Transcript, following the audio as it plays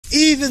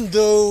Even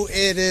though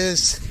it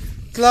is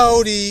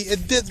cloudy,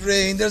 it did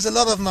rain, there's a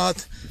lot of mud.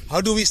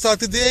 How do we start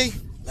today?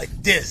 Like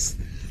this.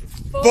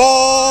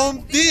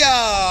 Bom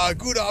dia!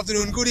 Good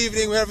afternoon, good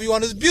evening, wherever you are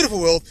in this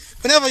beautiful world.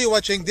 Whenever you're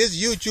watching this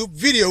YouTube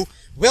video,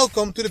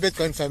 welcome to the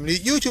Bitcoin Family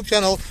YouTube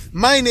channel.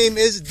 My name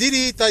is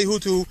Didi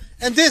Taihuttu,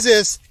 and this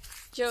is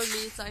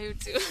Jolie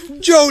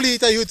Taihuttu. Jolie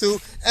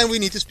Taihuttu, and we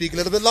need to speak a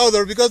little bit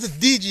louder because the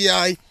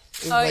DJI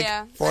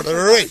is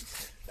farther away.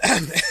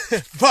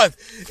 But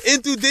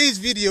in today's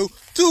video,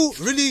 two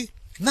really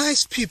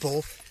nice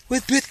people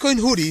with Bitcoin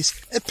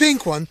hoodies, a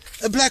pink one,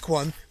 a black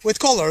one, with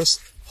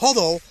colors,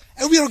 huddle,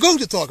 and we are going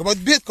to talk about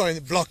Bitcoin,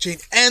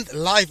 blockchain, and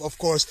life, of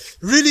course.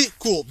 Really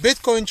cool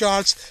Bitcoin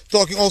charts,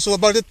 talking also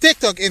about the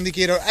TikTok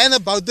indicator and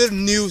about the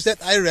news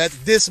that I read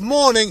this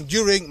morning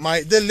during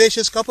my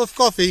delicious cup of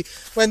coffee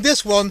when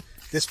this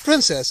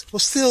princess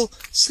was still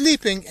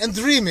sleeping and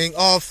dreaming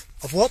of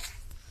what?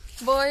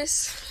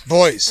 Boys.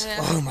 Boys. Yeah.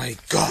 Oh my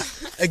god.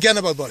 Again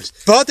about boys.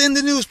 But in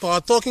the news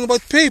part, talking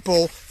about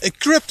PayPal, a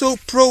crypto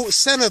pro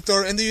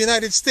senator in the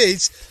United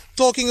States,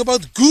 talking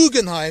about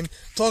Guggenheim,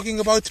 talking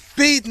about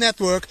paid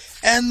network,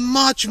 and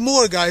much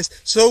more, guys.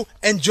 So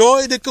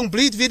enjoy the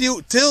complete video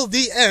till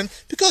the end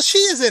because she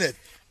is in it.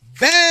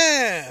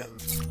 Bam!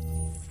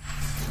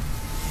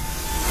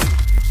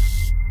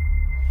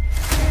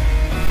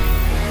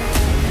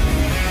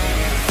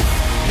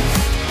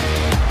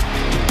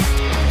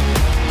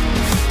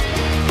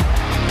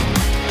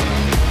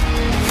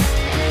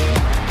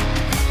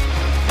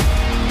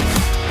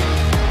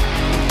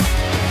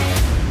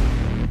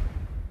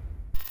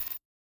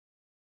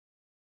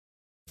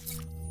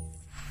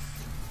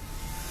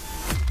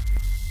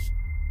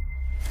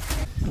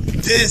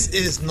 This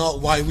is not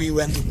why we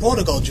went to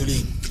Portugal,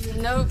 Julie.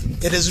 Nope.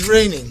 It is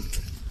raining.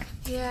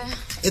 Yeah.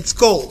 It's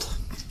cold.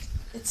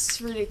 It's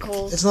really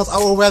cold. It's not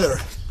our weather.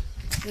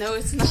 No,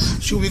 it's not.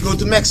 Should we go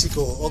to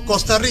Mexico or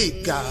Costa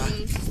Rica?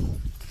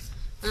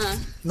 No?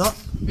 No.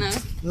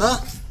 No?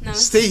 No.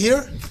 Stay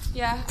here?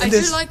 Yeah, I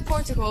do like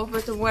Portugal,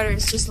 but the weather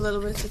is just a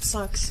little bit, it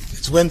sucks.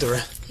 It's winter,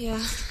 eh?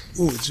 Yeah.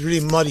 Ooh, it's really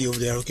muddy over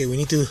there. Okay, we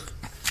need to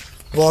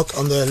walk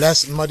on the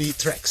less muddy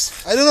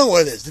tracks. I don't know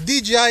what it is. The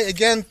DJI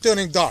again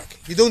turning dark.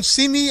 You don't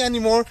see me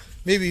anymore.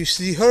 Maybe you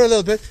see her a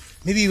little bit.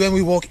 Maybe when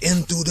we walk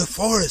into the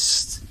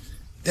forest,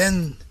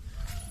 then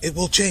it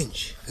will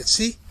change. Let's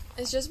see.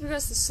 It's just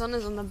because the sun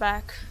is on the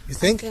back. You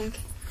think? I think.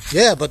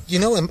 Yeah, but you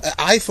know, an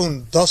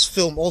iPhone does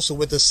film also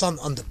with the sun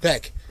on the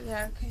back.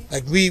 Yeah, okay.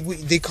 Like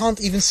they can't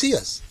even see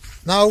us.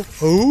 Now,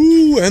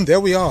 oh, and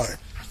there we are.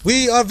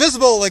 We are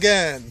visible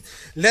again.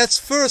 Let's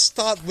first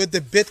start with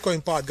the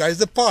Bitcoin part, guys.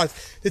 The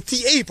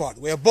TA part,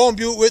 where I bomb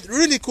you with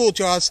really cool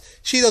charts.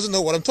 She doesn't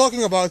know what I'm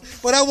talking about,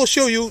 but I will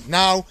show you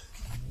now.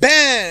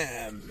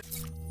 Bam!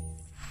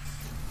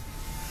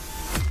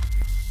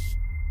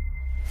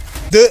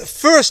 The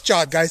first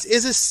chart, guys,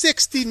 is a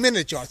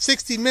 60-minute chart.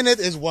 60-minute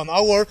is 1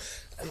 hour.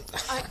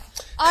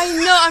 I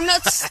know, I'm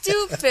not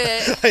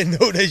stupid. I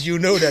know that you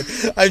know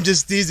that. I'm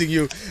just teasing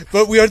you.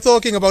 But we are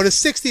talking about a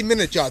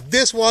 60-minute chart.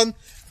 This one,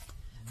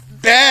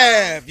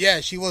 bam!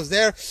 Yeah, she was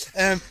there.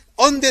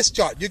 On this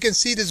chart, you can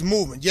see this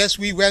movement. Yes,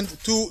 we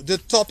went to the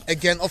top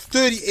again of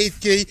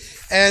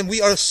 38k and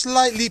we are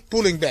slightly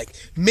pulling back.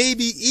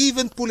 Maybe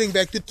even pulling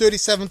back to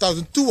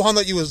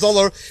 37,200 US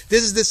dollar.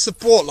 This is the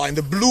support line,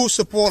 the blue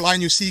support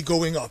line you see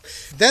going up.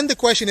 Then the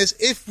question is,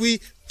 if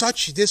we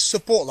touch this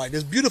support line,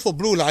 this beautiful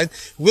blue line,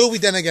 will we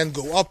then again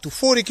go up to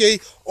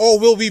 40k or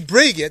will we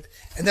break it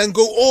and then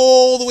go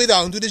all the way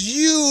down to this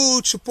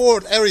huge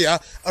support area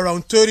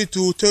around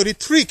 32,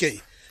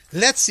 33k?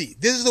 Let's see.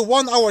 This is the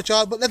 1 hour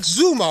chart, but let's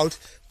zoom out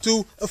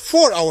to a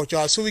 4 hour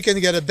chart so we can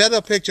get a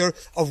better picture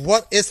of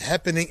what is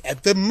happening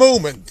at the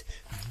moment.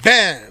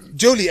 Bam!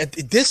 Jolie, at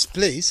this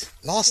place,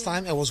 last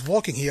time I was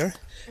walking here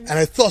and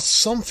I thought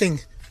something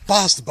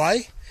passed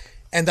by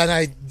and then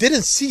I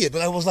didn't see it,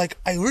 but I was like,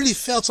 I really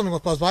felt something was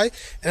passed by, and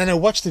then I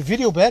watched the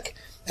video back,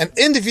 and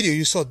in the video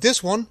you saw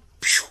this one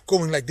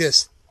going like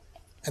this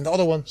and the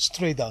other one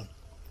straight down,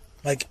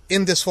 like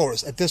in this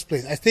forest at this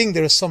place. I think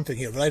there is something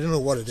here, but I don't know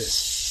what it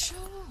is.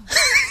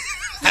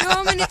 You know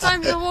how many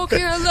times I walk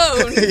here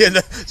alone?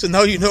 Yeah, so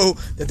now you know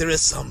that there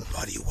is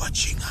somebody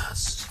watching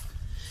us.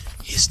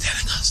 He's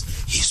telling us,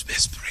 he's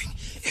whispering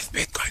if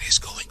Bitcoin is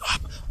going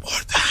up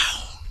or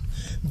down.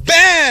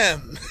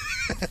 Bam!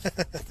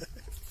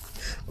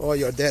 Oh,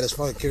 your dad is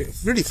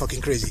really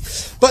fucking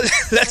crazy. But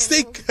let's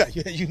take,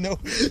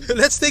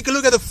 let's take a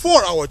look at the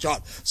 4 hour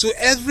chart. So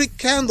every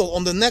candle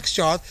on the next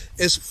chart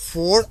is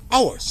 4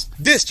 hours.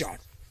 This chart.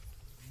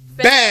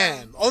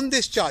 Bam! On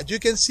this chart, you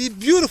can see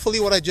beautifully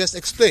what I just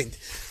explained.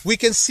 We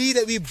can see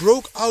that we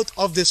broke out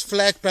of this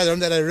flag pattern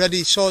that I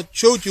already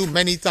showed you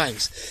many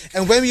times.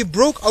 And when we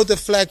broke out the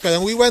flag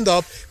pattern, we went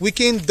up, we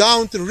came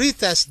down to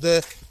retest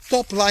the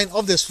top line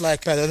of this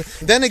flag pattern.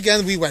 Then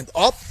again, we went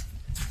up,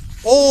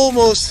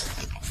 almost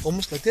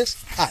like this.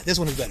 This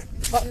one is better.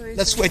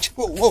 Let's switch.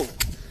 Whoa.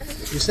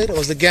 You say that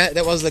was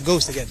the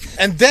ghost again.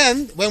 And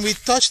then, when we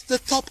touched the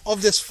top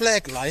of this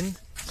flag line,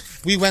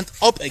 we went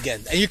up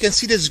again. And you can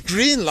see this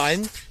green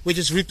line, which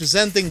is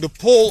representing the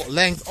pole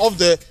length of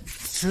the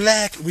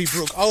flag we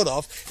broke out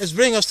of is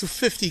bringing us to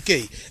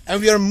 50k,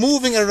 and we are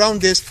moving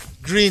around this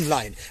green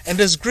line, and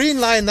this green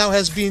line now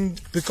has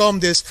become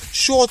this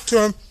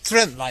short-term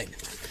trend line.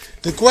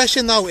 The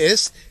question now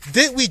is,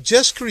 did we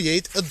just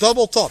create a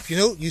double top? You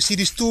know, you see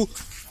these two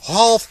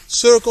half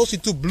circles, the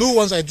two blue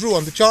ones I drew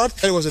on the chart.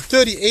 There was a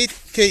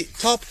 38k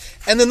top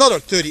and another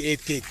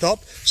 38k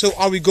top. So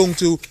are we going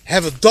to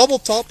have a double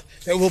top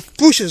that will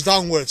push us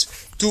downwards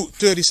to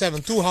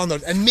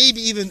 37,200 and maybe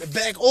even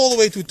back all the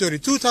way to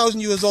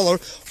 32,000 US dollar,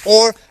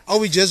 or are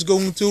we just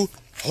going to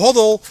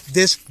hodl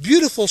this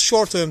beautiful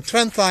short-term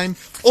trend time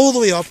all the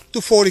way up to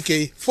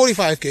 40k,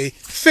 45k,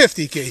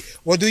 50k?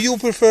 What do you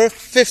prefer,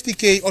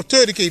 50k or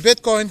 30k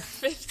Bitcoin?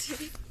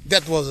 50.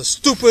 That was a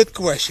stupid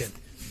question.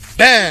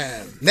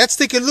 Bam! Let's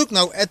take a look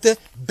now at the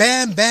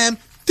Bam Bam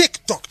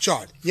TikTok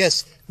chart.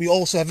 Yes, we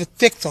also have a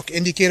TikTok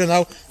indicator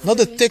now. Not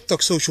a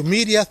TikTok social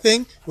media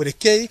thing with a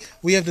K.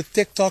 We have the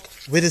TikTok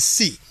with a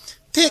C.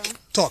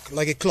 TikTok,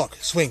 like a clock,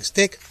 swings.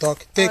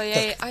 TikTok, TikTok.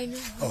 Oh, yeah, I know.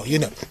 Oh, you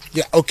know.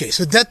 Yeah, okay.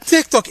 So that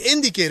TikTok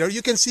indicator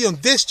you can see on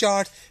this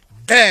chart.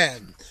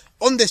 Bam!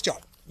 On this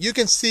chart, you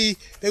can see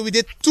that we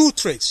did 2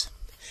 trades.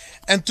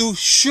 And to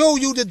show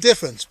you the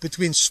difference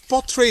between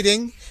spot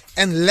trading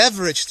and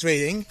leverage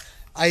trading,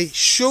 I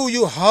show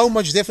you how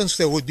much difference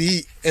there would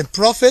be in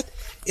profit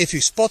if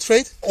you spot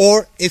trade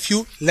or if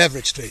you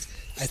leverage trade.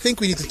 I think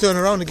we need to turn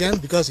around again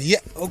because, yeah,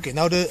 okay,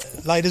 now the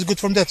light is good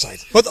from that side.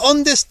 But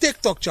on this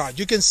TikTok chart,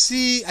 you can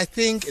see, I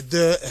think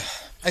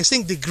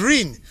the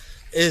green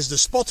is the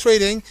spot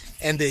trading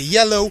and the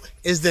yellow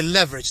is the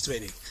leverage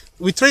trading.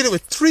 We traded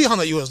with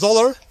 300 US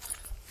dollar.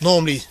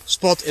 Normally,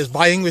 spot is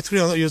buying with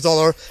 300 US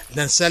dollar,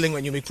 then selling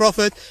when you make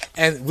profit.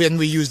 And when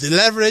we use the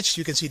leverage,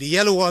 you can see the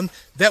yellow one.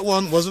 That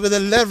one was with a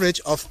leverage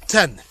of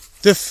 10.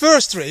 The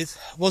first trade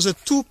was a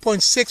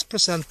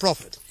 2.6%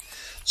 profit.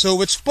 So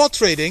with spot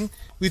trading,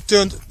 we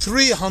turned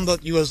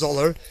 300 US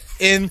dollar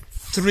in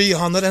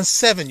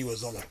 307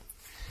 US dollar.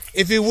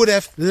 If we would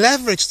have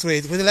leverage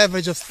trade with a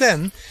leverage of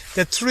 10,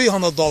 that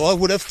 $300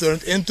 would have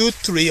turned into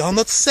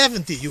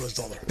 370 US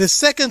dollar. The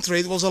second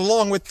trade was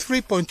along with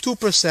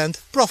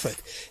 3.2%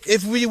 profit.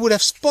 If we would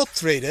have spot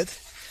traded,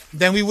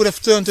 then we would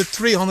have turned the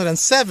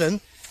 307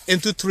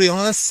 into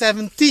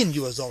 317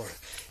 US dollar.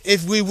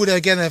 If we would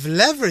again have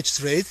leverage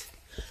trade,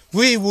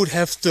 we would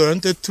have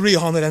turned the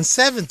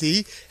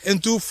 370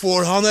 into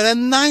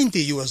 490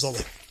 US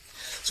dollar.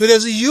 So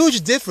there's a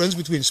huge difference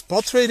between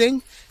spot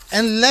trading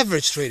and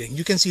leverage trading.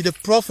 You can see the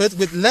profit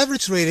with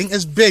leverage trading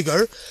is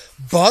bigger,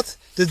 but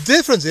the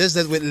difference is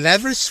that with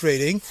leverage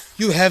trading,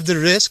 you have the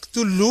risk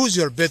to lose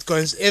your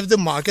Bitcoins if the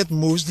market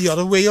moves the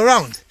other way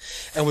around.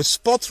 And with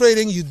spot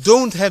trading, you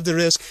don't have the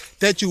risk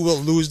that you will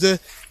lose the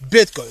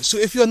Bitcoin. So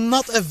if you're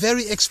not a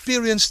very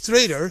experienced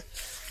trader,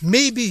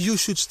 maybe you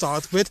should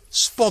start with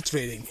spot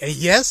trading. And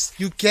yes,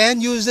 you can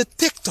use the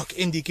TikTok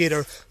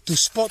indicator to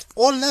spot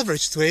or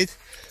leverage trade,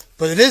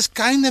 but it is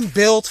kind of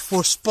built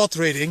for spot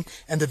trading,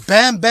 and the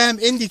Bam Bam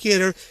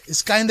indicator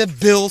is kind of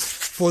built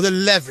for the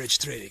leverage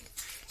trading.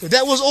 So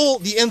that was all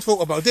the info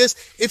about this.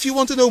 If you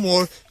want to know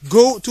more,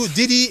 go to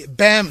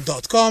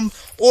didibam.com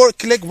or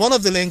click one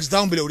of the links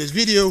down below this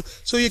video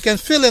so you can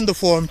fill in the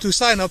form to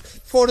sign up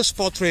for the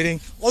spot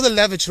trading or the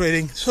leverage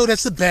trading. So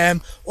that's the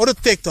Bam or the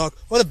TikTok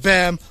or the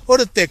Bam or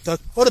the TikTok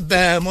or the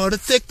Bam or the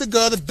TikTok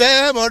or the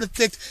Bam or the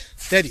TikTok.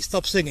 Daddy,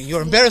 stop singing.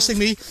 You're embarrassing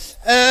me.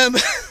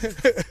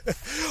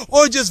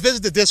 Or just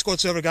visit the Discord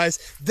server, guys.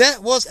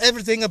 That was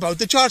everything about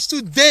the charts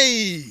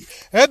today.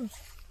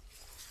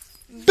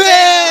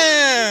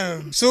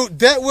 Bam! So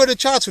that were the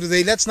charts for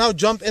today. Let's now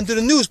jump into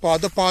the news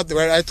part, the part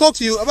where I talk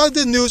to you about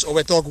the news, or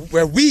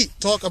where we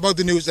talk about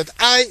the news that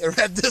I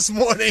read this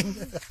morning.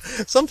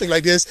 Something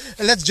like this.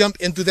 And let's jump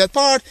into that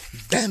part.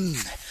 Bam!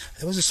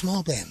 There was a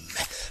small bam.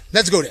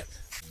 Let's go there.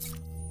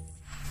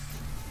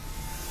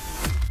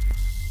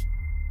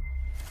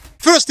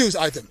 First news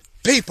item,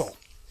 PayPal.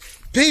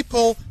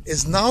 PayPal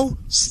is now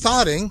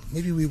starting,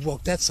 maybe we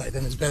walk that side,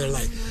 then it's better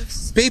light.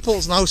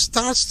 PayPal now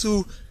starts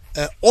to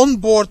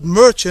onboard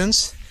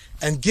merchants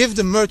and give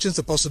the merchants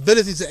the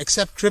possibility to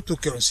accept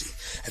cryptocurrency.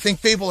 I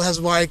think PayPal has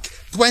like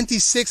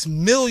 26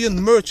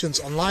 million merchants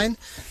online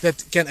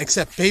that can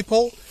accept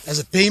PayPal as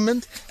a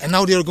payment, and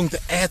now they are going to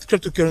add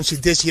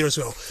cryptocurrency this year as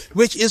well,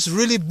 which is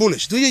really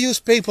bullish. Do you use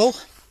PayPal?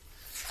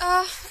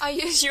 I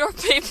use your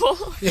PayPal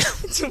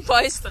to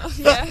buy stuff.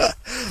 Yeah.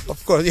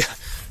 Of course, yeah.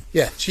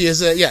 Yeah, she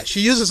is.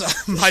 She uses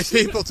my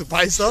PayPal to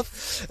buy stuff.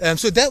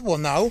 So that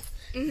one now,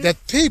 that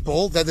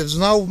PayPal that is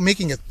now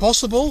making it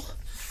possible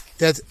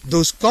that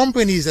those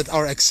companies that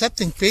are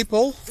accepting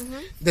PayPal,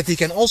 that they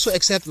can also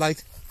accept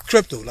like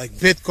crypto, like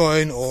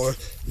Bitcoin or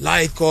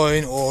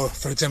Litecoin or,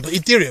 for example,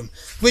 Ethereum,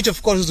 which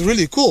of course is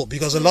really cool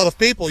because a lot of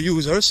PayPal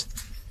users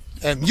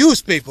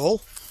use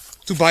PayPal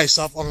to buy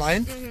stuff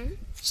online.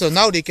 So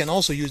now they can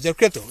also use their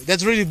crypto.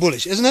 That's really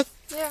bullish, isn't it?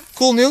 Yeah.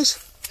 Cool news?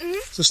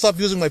 So stop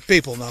using my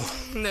PayPal now.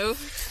 No.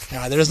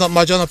 Yeah, there is not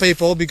much on a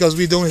PayPal because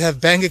we don't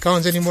have bank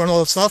accounts anymore and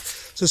all that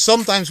stuff. So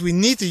sometimes we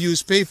need to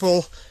use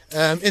PayPal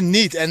in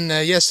need. And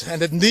yes,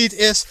 and that need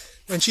is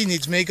when she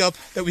needs makeup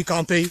that we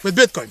can't pay with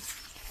Bitcoin.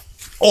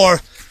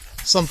 Or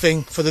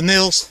something for the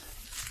nails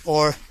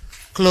or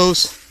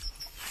clothes.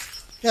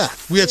 Yeah,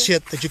 weird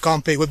shit that you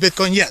can't pay with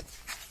Bitcoin yet.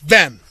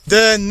 Bam!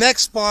 The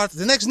next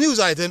news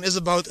item is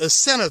about a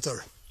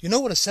senator. You know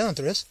what a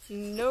senator is?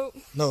 No.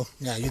 No,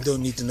 yeah, you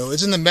don't need to know.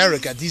 It's in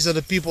America. These are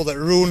the people that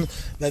ruin.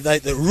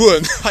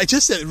 I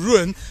just said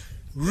ruin.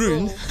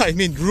 Rule. I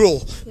mean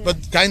rule. Yeah.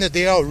 But kind of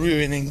they are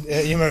ruining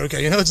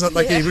America. You know, it's not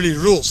like they really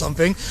rule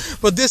something.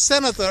 But this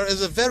senator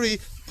is a very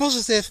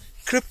positive,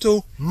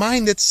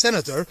 crypto-minded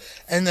senator,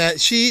 and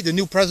she, the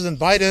new President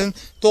Biden,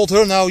 told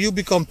her, now you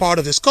become part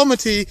of this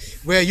committee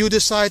where you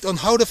decide on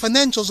how the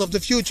financials of the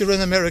future in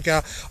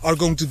America are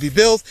going to be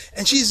built,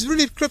 and she's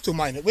really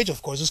crypto-minded, which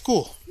of course is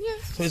cool. Yeah.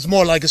 So it's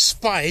more like a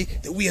spy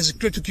that we as a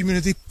crypto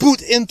community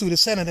put into the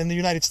Senate in the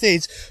United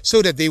States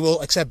so that they will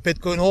accept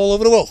Bitcoin all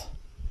over the world.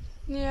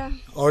 Yeah.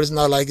 Or is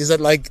that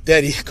like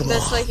daddy? Come on.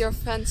 That's like your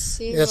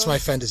fantasy. That's my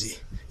fantasy.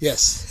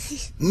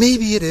 Yes.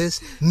 Maybe it is,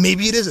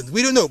 maybe it isn't.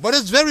 We don't know. But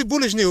it's very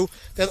bullish news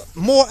that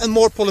more and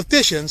more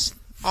politicians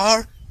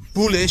are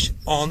bullish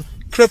on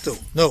crypto.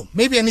 No,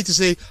 maybe I need to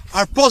say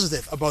are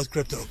positive about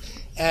crypto.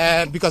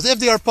 Because if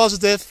they are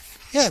positive,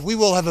 yeah, we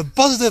will have a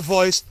positive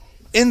voice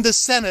in the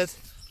Senate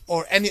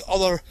or any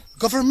other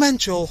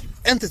governmental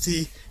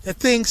entity that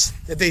thinks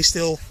that they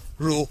still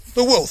rule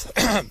the world.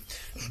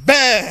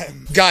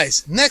 Bam!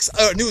 Guys, next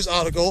news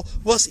article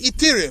was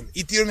Ethereum.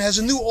 Ethereum has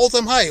a new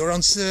all-time high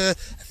around, I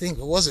think,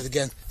 what was it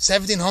again?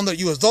 $1,700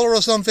 US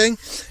or something.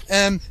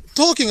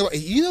 Talking about,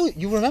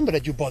 you remember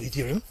that you bought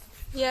Ethereum?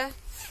 Yeah,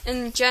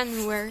 in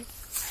January.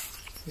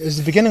 It's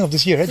the beginning of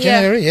this year, right?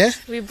 January, yeah?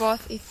 We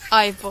bought it.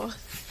 I bought.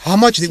 How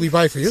much did we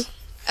buy for you?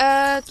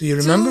 Do you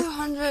remember?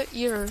 200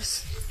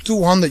 euros.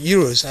 200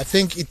 euros. I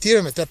think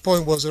Ethereum at that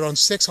point was around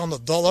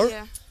 $600.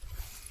 Yeah.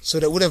 So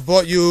that would have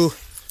bought you,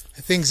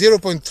 I think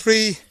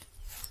 0.33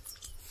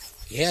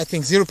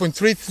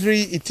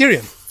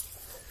 Ethereum.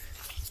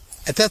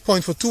 At that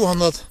point for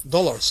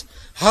 $200.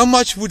 How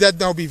much would that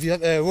now be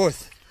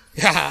worth?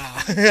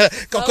 Yeah,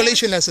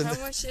 calculation lesson. How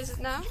much is it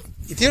now?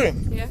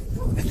 Ethereum. Yeah.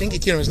 I think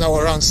Ethereum is now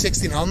around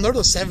 $1,600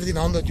 or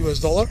 $1,700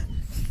 US.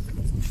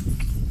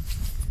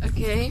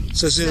 Okay.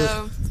 So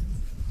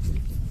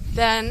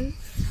then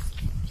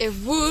it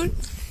would.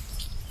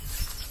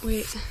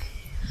 Wait.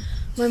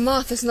 My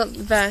math is not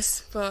the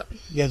best, but...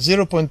 You have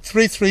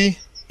 0.33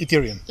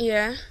 Ethereum.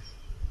 Yeah.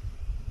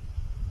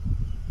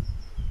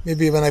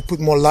 Maybe when I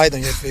put more light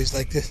on your face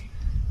like this.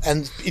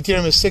 And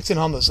Ethereum is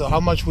 1,600, so how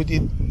much would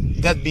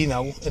that be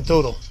now in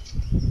total?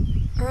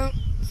 Around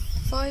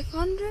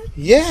 500?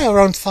 Yeah,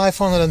 around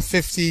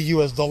 $550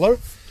 US.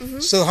 Mm-hmm.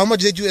 So how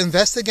much did you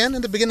invest again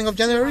in the beginning of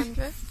January?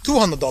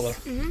 $200.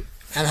 Mm-hmm.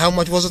 And how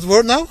much was it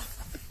worth now?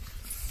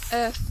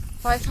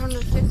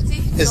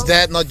 550. Is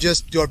that not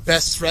just your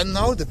best friend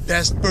now, the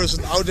best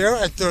person out there?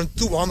 I turned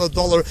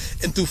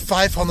 $200 into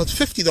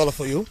 $550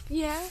 for you.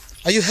 Yeah.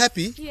 Are you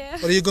happy? Yeah.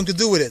 What are you going to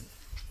do with it?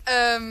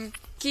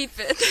 Keep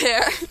it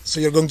there. So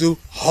you're going to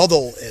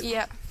hodl it.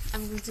 Yeah,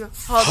 I'm going to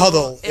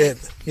hodl it.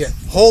 Yeah,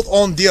 hold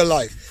on dear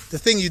life. The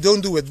thing you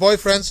don't do with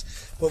boyfriends,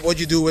 but what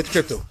you do with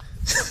crypto.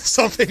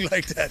 Something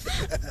like that.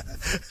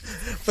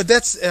 But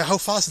that's how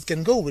fast it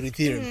can go with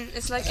Ethereum.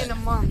 It's like in a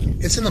month.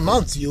 It's in a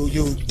month.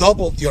 You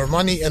doubled your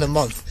money in a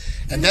month.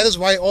 And that is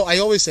why I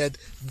always said,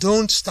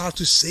 don't start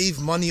to save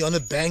money on a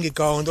bank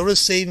account or a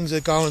savings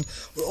account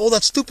or all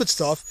that stupid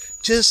stuff.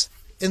 Just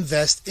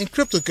invest in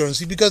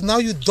cryptocurrency, because now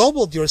you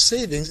doubled your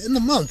savings in a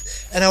month.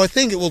 And now I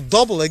think it will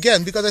double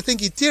again, because I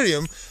think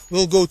Ethereum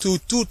will go to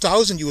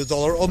 $2,000 US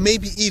or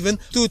maybe even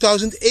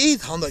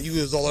 $2,800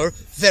 US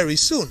very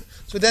soon.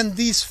 So then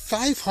these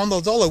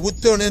 $500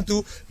 would turn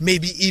into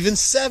maybe even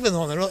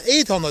 $700 or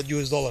 $800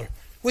 US,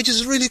 which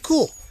is really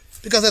cool,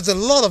 because that's a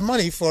lot of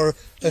money for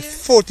a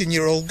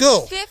 14-year-old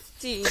girl.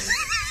 15.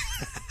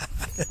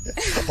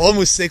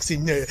 Almost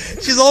 16.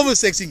 She's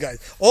almost 16, guys.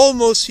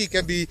 Almost she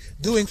can be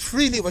doing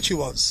freely what she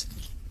wants.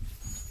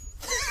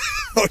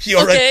 Oh, she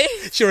already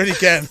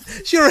can.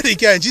 She already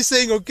can. She's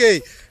saying,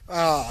 okay,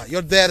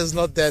 your dad is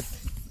not that,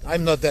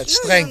 I'm not that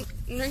streng.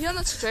 No, you're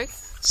not strict.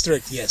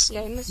 Strict, yes.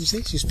 Yeah, you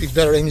see, she speaks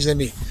better English than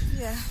me.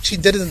 Yeah. She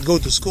didn't go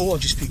to school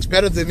and she speaks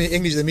better than me,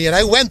 English than me, and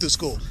I went to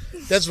school.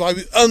 That's why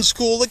we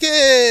unschool the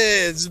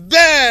kids.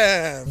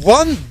 Bam!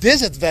 One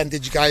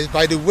disadvantage, guys,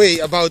 by the way,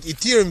 about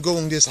Ethereum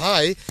going this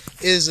high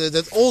is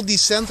that all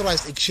these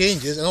centralized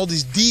exchanges and all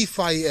these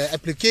DeFi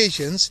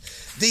applications,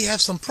 they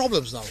have some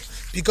problems now.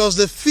 Because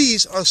the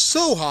fees are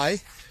so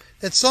high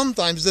that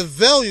sometimes the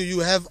value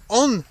you have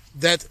on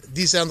that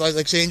decentralized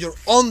exchange or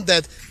on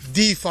that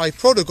DeFi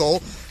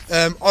protocol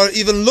are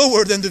even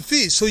lower than the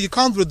fees. So you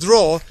can't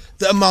withdraw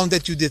the amount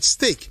that you did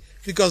stake,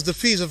 because the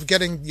fees of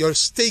getting your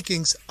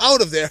stakings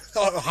out of there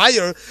are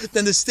higher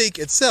than the stake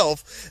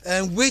itself,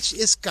 which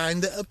is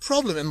kind of a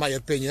problem in my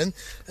opinion.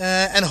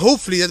 And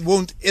hopefully that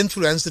won't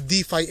influence the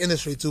DeFi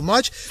industry too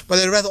much. But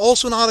I read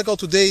also an article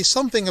today,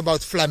 something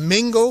about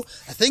Flamingo.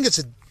 I think it's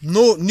a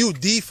new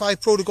DeFi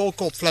protocol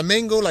called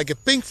Flamingo, like a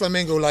pink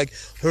flamingo, like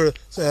her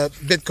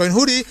Bitcoin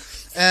hoodie.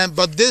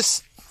 But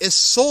this is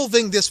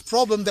solving this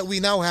problem that we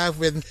now have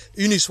with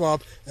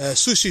Uniswap,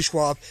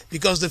 SushiSwap,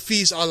 because the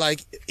fees are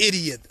like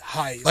idiot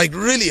high, like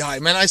really high,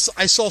 man. I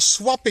saw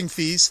swapping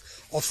fees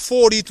of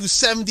 40 to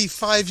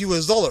 75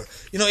 US dollar.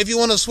 You know, if you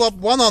want to swap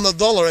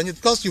 $100 and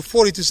it costs you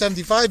 40 to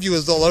 75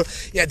 US dollar,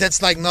 yeah,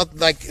 that's like not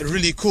like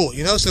really cool,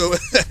 you know. So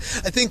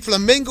I think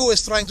Flamingo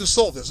is trying to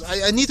solve this.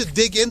 I need to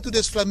dig into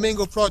this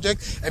Flamingo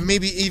project and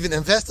maybe even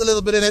invest a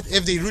little bit in it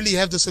if they really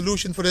have the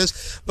solution for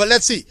this. But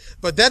let's see.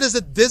 But that is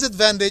the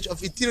disadvantage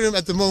of Ethereum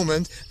at the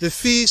moment. The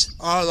fees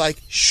are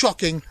like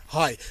shocking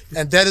high,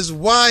 and that is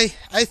why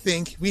I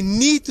think we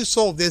need to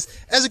solve this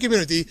as a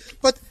community.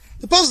 But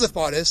the positive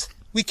part is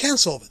we can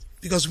solve it,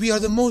 because we are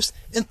the most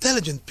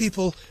intelligent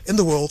people in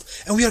the world,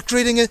 and we are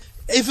creating an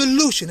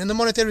evolution in the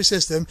monetary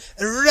system,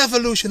 a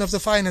revolution of the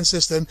finance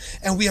system,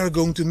 and we are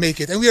going to make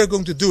it, and we are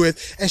going to do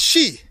it. And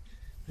she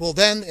will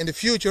then in the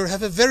future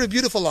have a very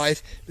beautiful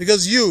life,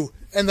 because you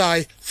and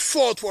I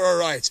fought for our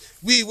rights.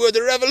 We were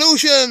the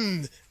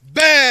revolution.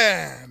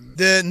 Bam!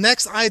 The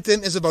next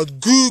item is about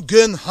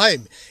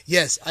Guggenheim.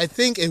 Yes, I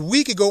think a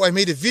week ago I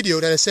made a video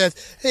that I said,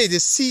 hey, the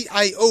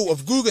CIO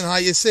of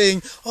Guggenheim is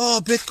saying,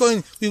 oh,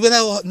 Bitcoin, we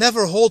will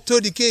never hold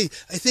 30K.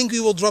 I think we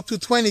will drop to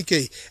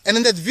 20K. And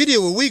in that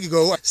video a week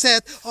ago, I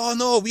said, oh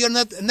no,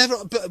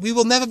 we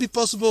will never be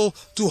possible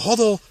to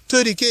hodl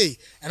 30K.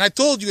 And I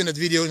told you in that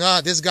video,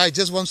 nah, this guy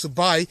just wants to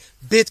buy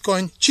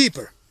Bitcoin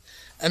cheaper.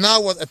 And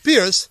now what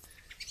appears,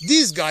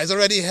 these guys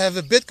already have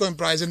a Bitcoin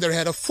price in their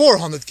head of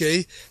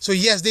 400K. So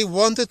yes, they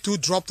wanted to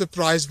drop the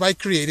price by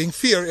creating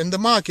fear in the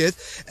market.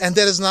 And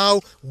that is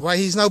now why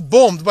he's now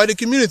bombed by the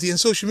community and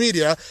social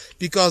media,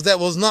 because that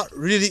was not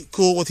really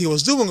cool what he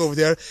was doing over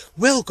there.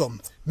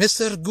 Welcome,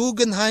 Mr.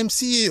 Guggenheim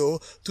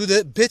CEO, to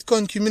the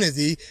Bitcoin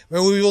community,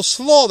 where we will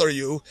slaughter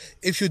you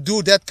if you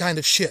do that kind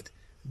of shit.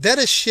 That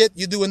is shit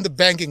you do in the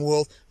banking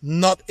world,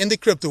 not in the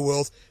crypto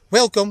world.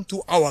 Welcome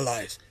to our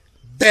life.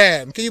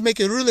 Bam! Can you make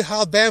a really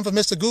hard bam for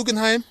Mr.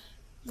 Guggenheim?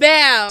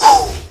 Bam!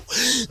 Oh,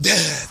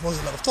 that was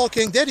a lot of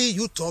talking. Daddy,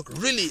 you talk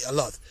really a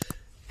lot.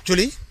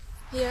 Julie?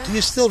 Yeah. Do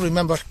you still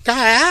remember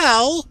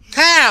Kyle?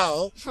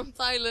 From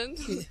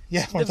Thailand?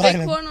 Yeah, from Thailand. The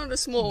big one or the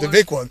small one? The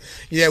big one.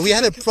 Yeah, we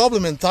had a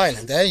problem in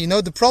Thailand. You know,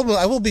 the problem,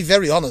 I will be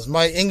very honest,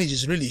 my English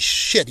is really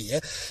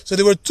shitty. So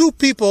there were two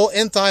people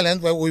in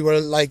Thailand where we were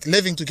like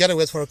living together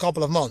with for a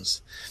couple of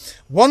months.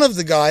 One of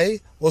the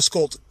guy was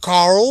called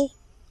Carl,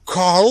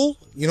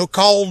 you know,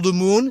 Carl the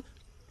Moon,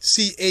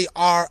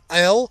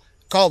 C-A-R-L.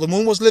 Carl the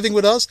Moon was living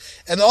with us.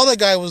 And the other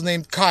guy was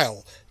named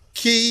Kyle,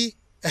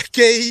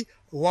 K-Y-L-E.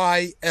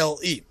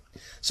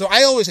 So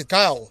I always said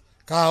Kyle,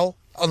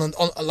 on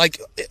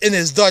like in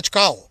his Dutch,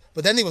 Kyle.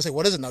 But then he would say,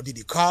 what is it now,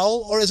 Didi?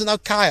 Kyle or is it now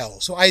Kyle?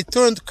 So I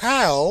turned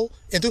Kyle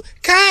into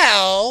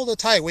Kyle, the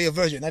Thai way of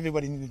version.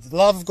 Everybody needed to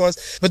love, of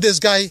course. But this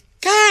guy,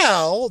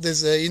 Kyle,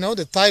 this, you know,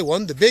 the Thai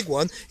one, the big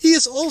one, he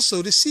is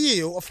also the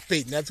CEO of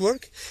Paid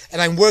Network.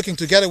 And I'm working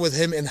together with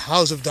him in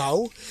House of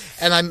DAO.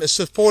 And I'm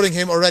supporting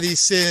him already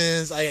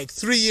since, like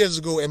 3 years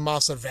ago in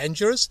Master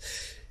Ventures.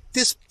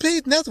 This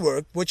Paid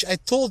Network, which I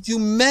told you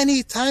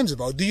many times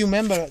about. Do you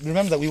remember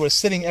that we were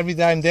sitting every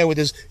time there with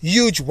this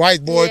huge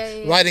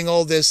whiteboard, writing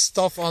all this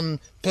stuff on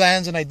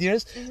plans and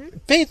ideas? Mm-hmm.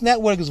 Paid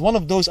Network is one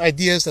of those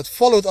ideas that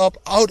followed up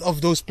out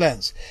of those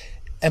plans.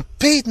 And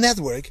Paid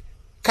Network,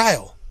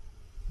 Kyle,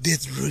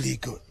 did really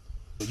good.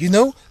 You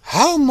know,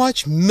 how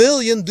much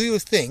million do you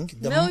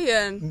think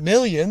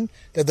million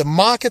that the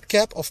market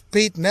cap of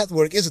Paid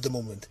Network is at the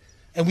moment?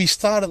 And we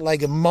started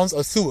like a month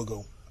or two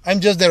ago. I'm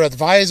just their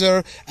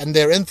advisor and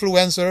their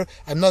influencer.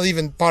 I'm not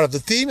even part of the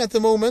team at the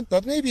moment,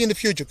 but maybe in the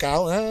future,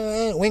 Kyle.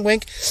 Wink,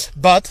 wink.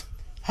 But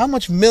how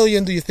much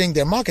million do you think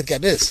their market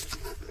cap is?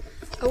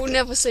 I would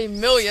never say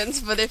millions,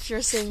 but if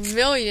you're saying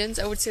millions,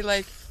 I would say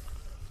like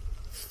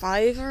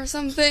 5 or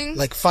something.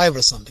 Like 5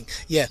 or something.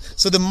 Yeah.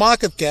 So the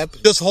market cap,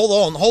 just hold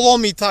on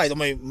me tight on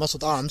my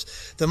muscled arms.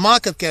 The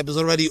market cap is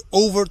already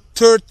over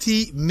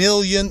 30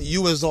 million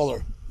US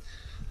dollar.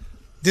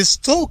 This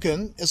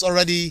token is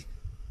already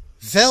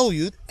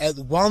valued at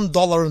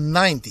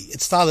 $1.90.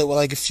 It started with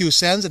like a few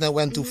cents and then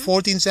went to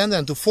 14 cents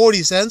and to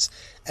 40 cents.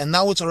 And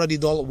now it's already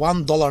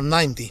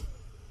 $1.90.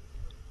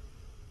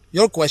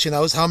 Your question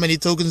now is, how many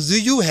tokens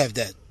do you have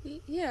that?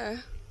 Yeah.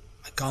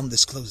 I can't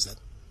disclose that.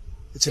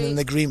 It's in an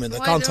agreement. I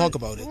can't talk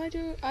about it. Why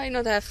do I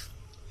not have?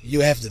 You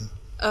have them.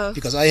 Oh.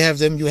 Because I have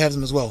them, you have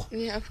them as well.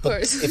 Yeah, of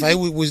course. If I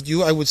was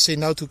you, I would say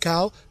now to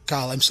Kyle,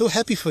 I'm so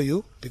happy for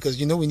you, because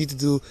you know we need to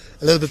do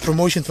a little bit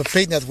promotion for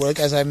Paid Network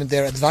as I'm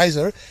their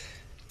advisor.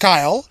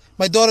 Kyle,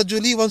 my daughter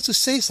Julie wants to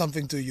say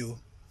something to you.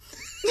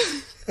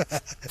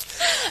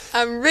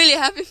 I'm really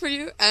happy for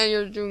you, and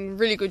you're doing a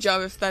really good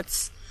job. If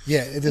that's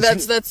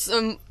that's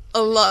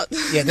a lot.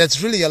 Yeah,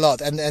 that's really a lot.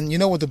 And you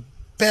know what the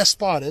best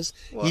part is?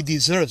 What? He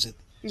deserves it.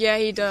 Yeah,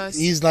 he does.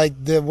 He's like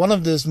one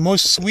of the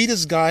most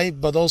sweetest guy,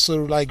 but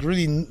also like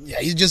really,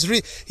 yeah,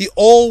 he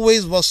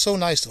always was so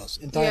nice to us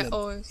in Thailand. Yeah,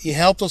 always. He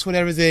helped us with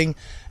everything.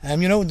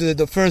 You know,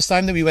 the first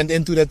time that we went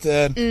into that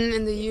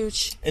in the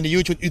huge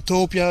with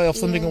Utopia or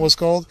something it was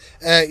called.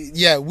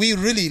 Yeah, we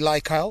really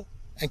like Kyle,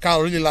 and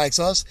Kyle really likes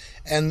us,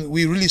 and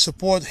we really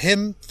support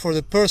him for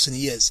the person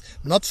he is.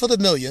 Not for the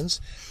millions,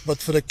 but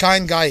for the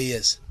kind guy he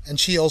is. And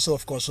she also,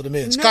 of course, for the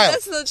millions. No, Kyle,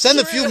 that's not send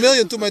a true. few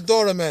million to my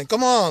daughter, man.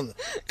 Come on.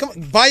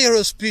 Buy her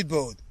a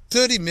speedboat.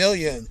 30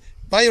 million.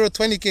 Buy her a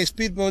 20k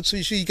speedboat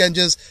so she can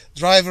just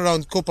drive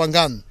around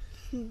Kopangan,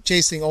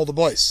 chasing all the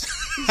boys.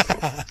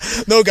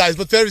 No, guys,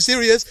 but very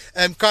serious.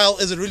 Kyle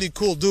is a really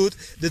cool dude.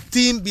 The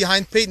team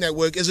behind Paid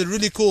Network is a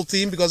really cool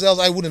team, because else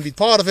I wouldn't be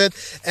part of it.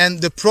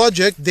 And the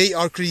project they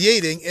are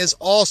creating is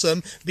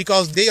awesome,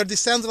 because they are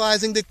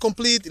decentralizing the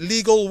complete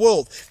legal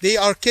world. They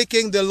are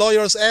kicking the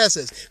lawyers'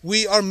 asses.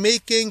 We are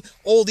making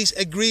all these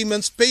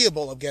agreements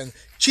payable again,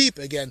 cheap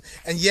again.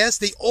 And yes,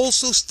 they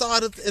also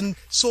started in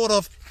sort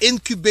of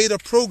incubator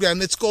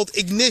program. It's called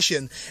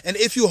Ignition. And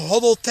if you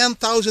hodl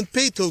 10,000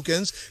 pay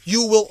tokens,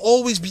 you will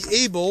always be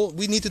able,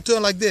 we need to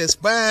turn like this,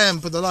 bam,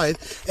 for the light.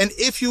 And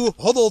if you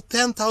hodl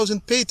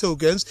 10,000 pay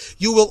tokens,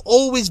 you will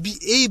always be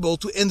able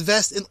to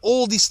invest in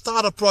all these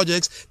startup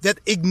projects that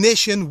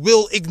Ignition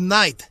will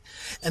ignite.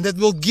 And that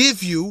will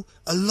give you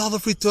a lot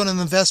of return on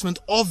investment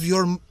of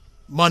your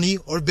money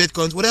or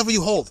bitcoins, whatever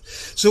you hold.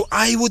 So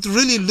I would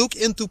really look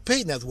into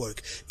Paid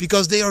Network,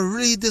 because they are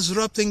really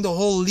disrupting the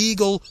whole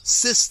legal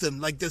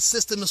system. Like, the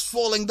system is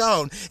falling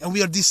down, and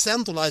we are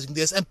decentralizing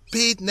this. And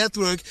Paid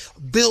Network,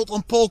 built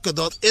on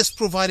Polkadot, is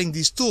providing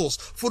these tools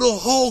for the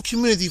whole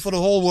community, for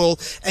the whole world.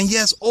 And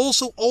yes,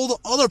 also all the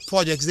other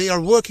projects they are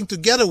working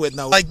together with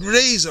now, like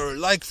Razor,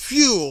 like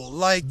Fuel,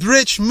 like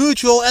Bridge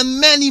Mutual,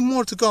 and many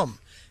more to come.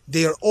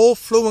 They are all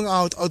flowing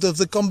out of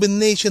the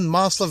combination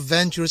Master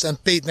Ventures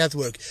and Paid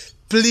Network.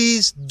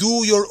 Please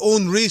do your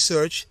own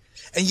research.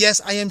 And yes,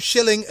 I am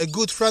shilling a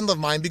good friend of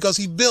mine, because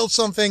he built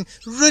something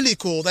really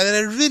cool that I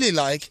really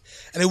like.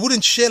 And I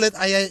wouldn't shill it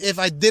if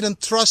I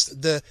didn't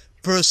trust the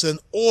person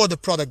or the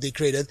product they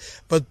created.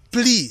 But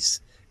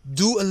please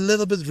do a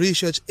little bit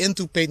research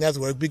into Paid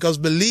Network, because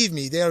believe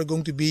me, they are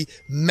going to be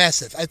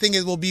massive. I think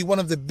it will be one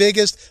of the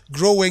biggest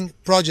growing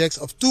projects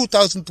of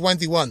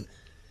 2021.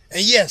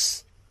 And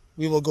yes,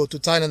 we will go to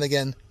Thailand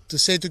again to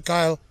say to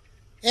Kyle,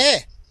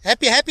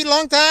 happy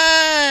long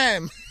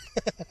time.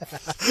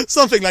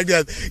 Something like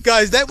that.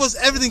 Guys, that was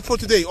everything for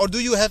today. Or do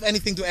you have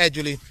anything to add,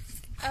 Julie?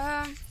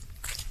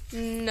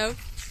 No.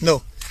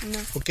 No.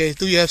 No. Okay,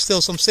 do you have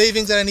still some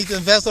savings that I need to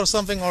invest or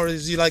something? Or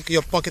is you like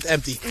your pocket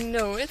empty?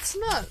 No, it's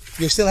not.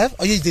 You still have?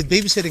 Oh, you did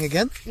babysitting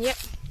again? Yep.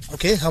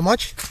 Okay, how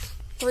much?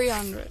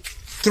 300.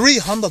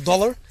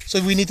 $300.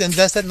 So we need to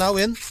invest that now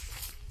in?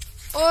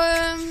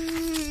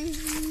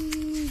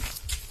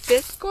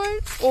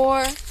 Bitcoin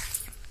or...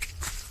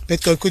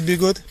 Bitcoin could be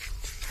good.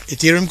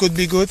 Ethereum could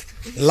be good.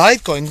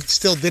 Litecoin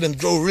still didn't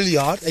grow really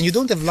hard. And you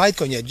don't have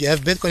Litecoin yet. You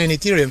have Bitcoin and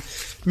Ethereum.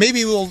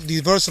 Maybe we'll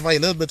diversify a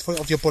little bit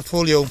of your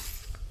portfolio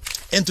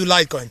into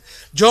Litecoin.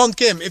 John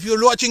Kim, if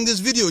you're watching this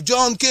video,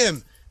 John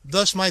Kim,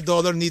 does my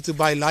daughter need to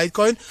buy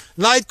Litecoin?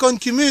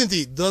 Litecoin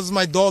community, does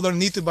my daughter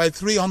need to buy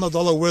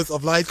 $300 worth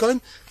of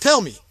Litecoin?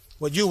 Tell me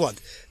what you want.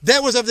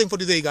 That was everything for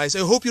today, guys. I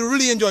hope you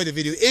really enjoyed the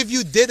video. If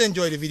you did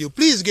enjoy the video,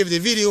 please give the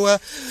video a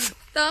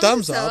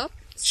thumbs up.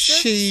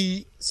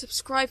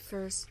 Subscribe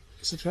first.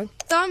 Subscribe.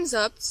 Thumbs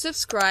up,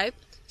 subscribe,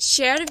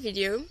 share the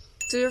video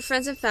to your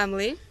friends and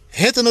family.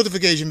 Hit the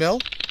notification bell.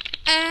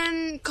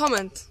 And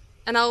comment.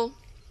 And I'll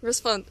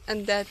respond.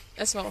 And that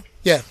as well.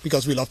 Yeah,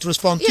 because we love to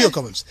respond to your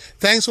comments.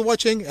 Thanks for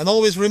watching. And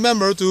always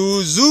remember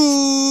to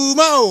zoom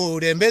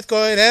out in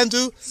Bitcoin and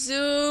to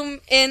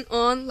zoom in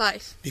on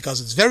life.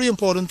 Because it's very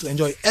important to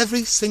enjoy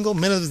every single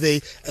minute of the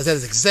day, as that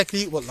is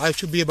exactly what life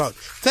should be about.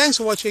 Thanks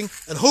for watching,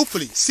 and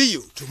hopefully see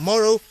you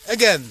tomorrow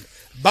again.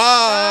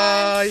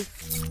 Bye.